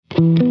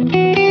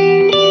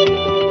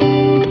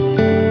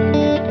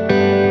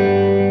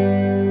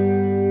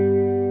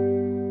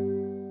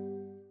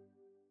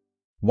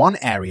One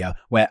area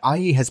where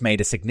AI has made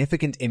a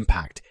significant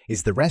impact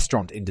is the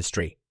restaurant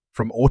industry.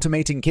 From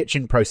automating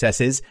kitchen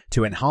processes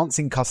to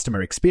enhancing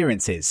customer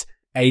experiences,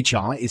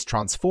 AI is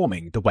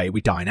transforming the way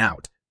we dine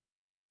out.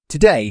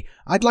 Today,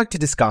 I'd like to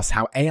discuss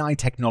how AI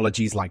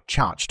technologies like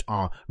ChatGPT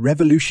are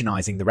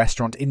revolutionizing the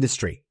restaurant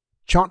industry.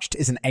 ChatGPT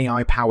is an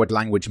AI-powered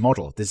language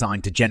model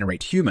designed to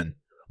generate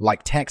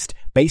human-like text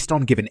based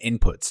on given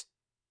inputs.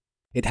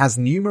 It has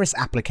numerous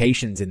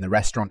applications in the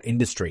restaurant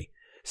industry,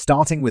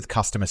 starting with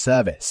customer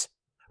service.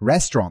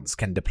 Restaurants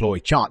can deploy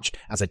ChatGPT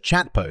as a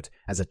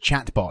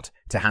chatbot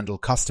to handle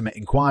customer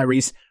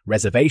inquiries,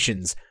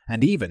 reservations,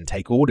 and even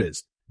take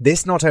orders.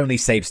 This not only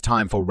saves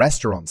time for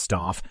restaurant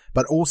staff,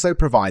 but also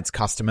provides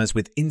customers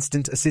with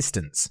instant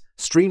assistance,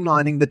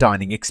 streamlining the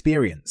dining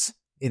experience.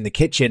 In the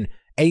kitchen,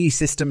 AI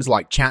systems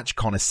like ChatGPT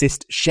can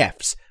assist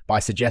chefs by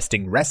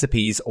suggesting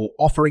recipes or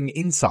offering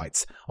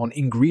insights on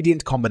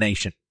ingredient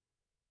combination.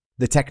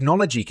 The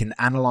technology can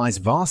analyze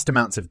vast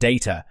amounts of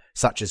data,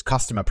 such as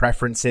customer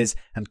preferences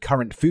and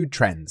current food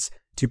trends,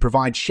 to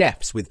provide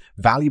chefs with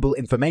valuable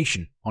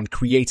information on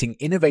creating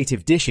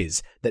innovative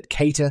dishes that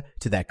cater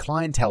to their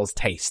clientele's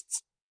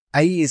tastes.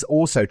 AI is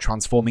also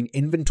transforming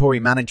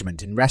inventory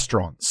management in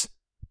restaurants.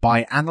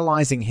 By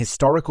analyzing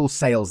historical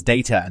sales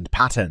data and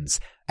patterns,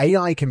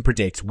 AI can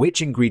predict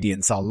which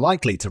ingredients are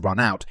likely to run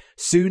out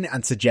soon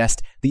and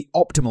suggest the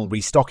optimal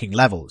restocking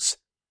levels.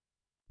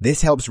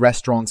 This helps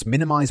restaurants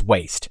minimize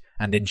waste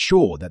and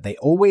ensure that they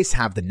always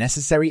have the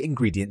necessary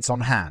ingredients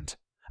on hand.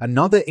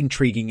 Another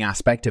intriguing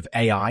aspect of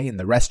AI in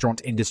the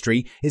restaurant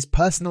industry is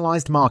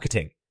personalized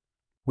marketing.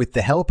 With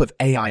the help of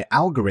AI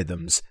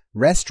algorithms,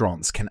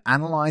 restaurants can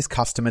analyze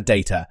customer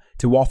data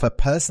to offer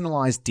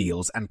personalized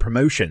deals and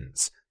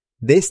promotions.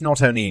 This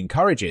not only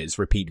encourages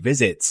repeat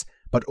visits,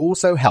 but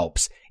also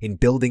helps in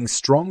building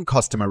strong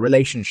customer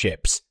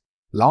relationships.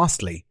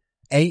 Lastly,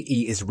 AI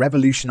is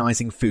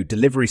revolutionizing food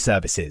delivery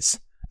services.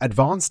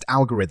 Advanced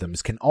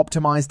algorithms can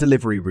optimize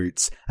delivery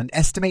routes and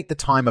estimate the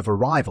time of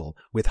arrival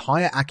with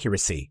higher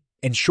accuracy,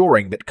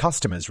 ensuring that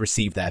customers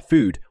receive their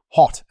food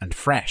hot and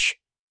fresh.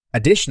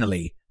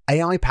 Additionally,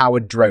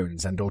 AI-powered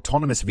drones and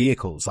autonomous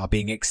vehicles are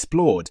being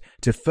explored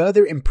to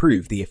further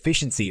improve the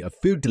efficiency of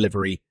food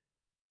delivery.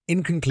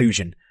 In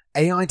conclusion,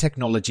 AI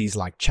technologies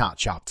like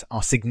ChatGPT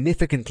are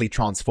significantly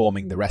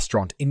transforming the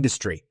restaurant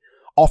industry,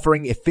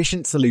 offering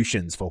efficient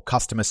solutions for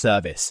customer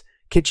service,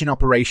 kitchen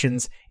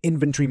operations,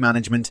 inventory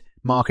management,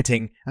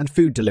 marketing, and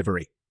food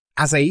delivery.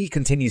 As AI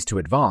continues to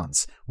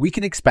advance, we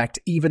can expect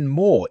even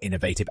more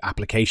innovative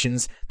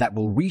applications that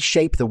will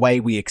reshape the way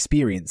we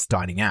experience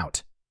dining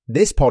out.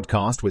 This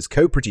podcast was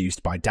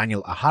co-produced by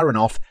Daniel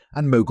Aharonoff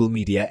and Mogul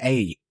Media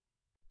AI.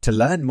 To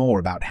learn more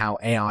about how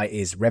AI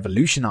is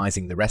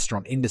revolutionizing the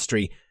restaurant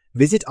industry,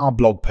 visit our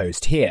blog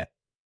post here.